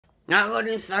Oh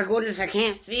goodness, I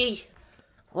can't see.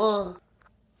 Oh,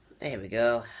 there we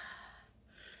go.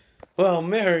 Well,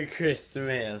 Merry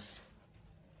Christmas.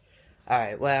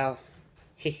 Alright, well.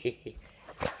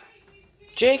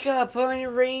 Jacob, put on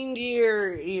your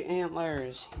reindeer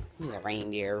antlers. He's a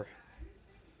reindeer.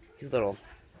 He's a little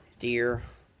deer.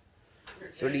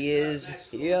 That's what he is.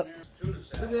 Yep. Look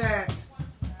at that.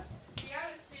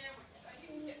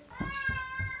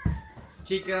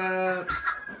 Jacob.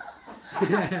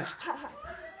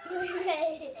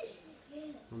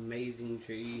 Amazing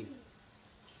tree.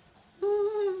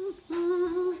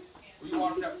 Will you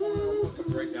watch that for me real quick?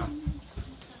 I'll break down.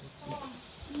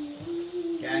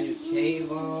 Got a new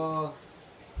table.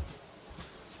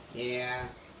 Yeah.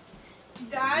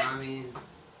 Dad? Mommy.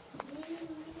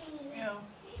 No.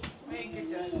 Make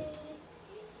it done.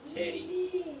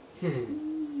 Teddy.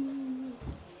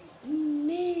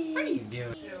 What are you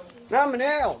doing? I'm an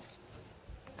elf.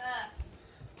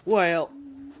 Well,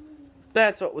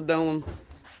 that's what we're doing.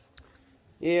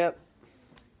 Yep.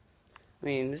 I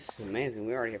mean, this is amazing.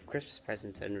 We already have Christmas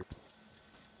presents under. Look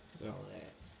at all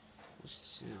that. What's the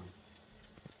sound?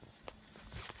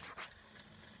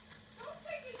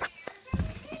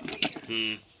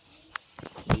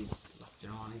 Left it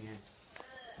on again.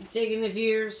 You taking his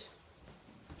ears?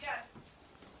 Yes.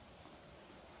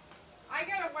 I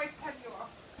gotta wipe Teddy off.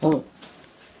 Oh.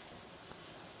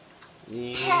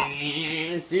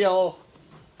 Yeah, seal.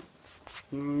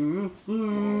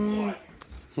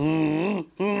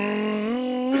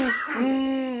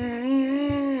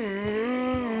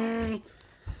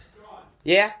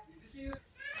 Yeah.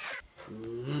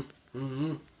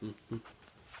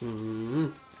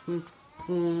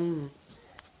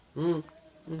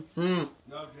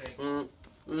 No, Jake.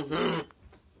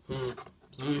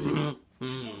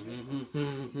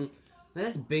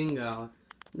 That's Bingo.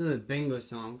 This is a Bingo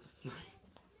song.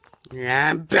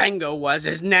 Yeah, Bingo was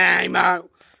his name. Oh.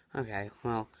 Okay,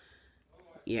 well,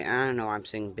 yeah, I don't know why I'm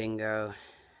singing Bingo.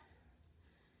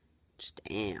 Just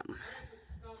am.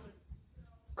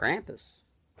 Krampus.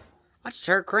 I just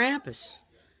heard Krampus.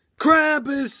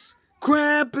 Krampus!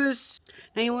 Krampus!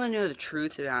 Now, you want to know the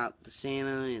truth about the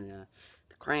Santa and the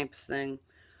Krampus thing?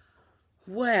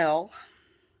 Well,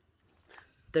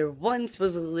 there once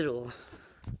was a little...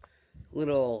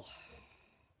 Oh,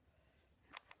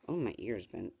 my ear's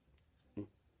been...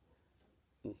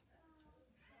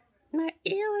 My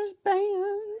ear is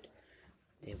banned.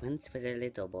 There once was a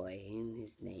little boy, and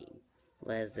his name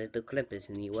was Little Krampus,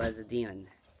 and he was a demon.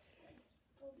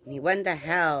 And he went to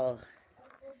hell,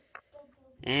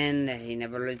 and he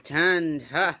never returned.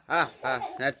 Ha ha ha!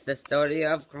 That's the story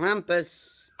of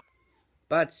Krampus.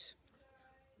 But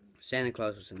Santa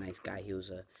Claus was a nice guy. He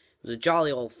was a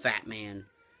jolly old fat man.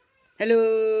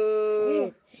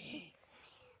 Hello.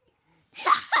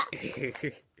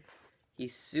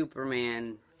 He's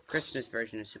Superman. Christmas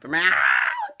version of Superman.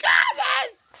 Oh,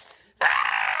 goodness!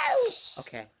 Oh!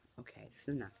 Okay, this is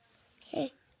enough.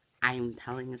 I am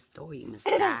telling a story,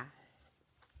 mister.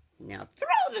 Now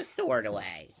throw the sword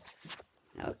away.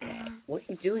 Okay. What are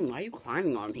you doing? Why are you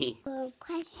climbing on me?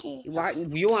 Question. Why,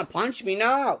 you want to punch me?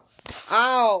 No!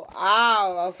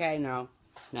 Ow! Okay, no.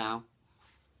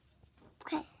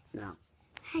 Okay. No.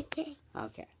 Okay.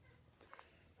 Okay.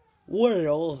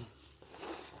 Well,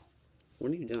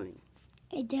 what are you doing?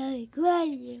 I don't agree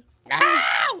you.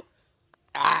 Ow!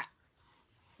 Ah!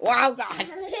 Wow, God!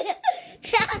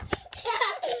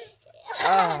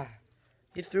 Ah!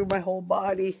 You threw my whole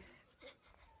body.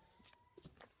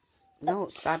 No,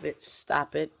 stop it!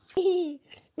 Stop it! What?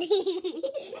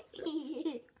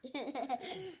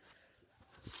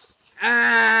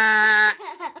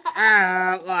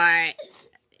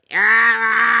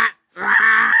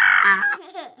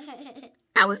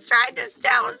 I was trying to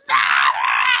steal a story!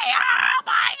 Oh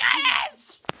my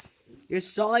goodness! You're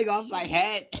sawing off my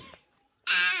head.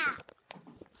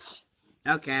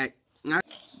 Okay.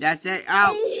 That's it.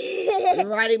 Oh! You're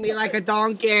riding me like a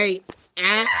donkey.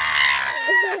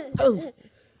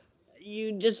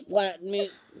 You just flattened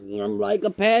me. I'm like a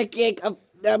pancake. I'm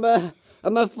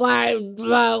a flattened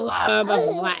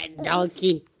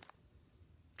donkey.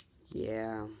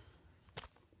 Yeah.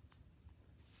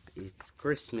 It's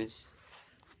Christmas.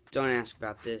 Don't ask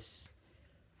about this.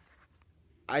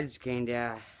 I just gained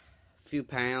a few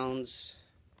pounds.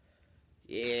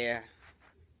 Yeah.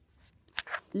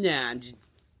 Nah, I'm just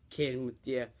kidding with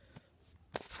you.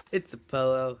 It's a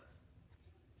polo.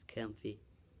 It's comfy.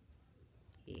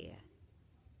 Yeah.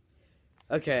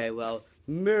 Okay, well,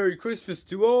 Merry Christmas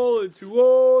to all, and to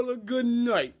all a good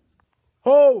night.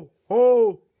 Ho,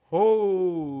 ho,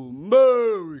 ho.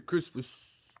 Merry Christmas.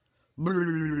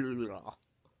 Blah.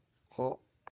 Huh?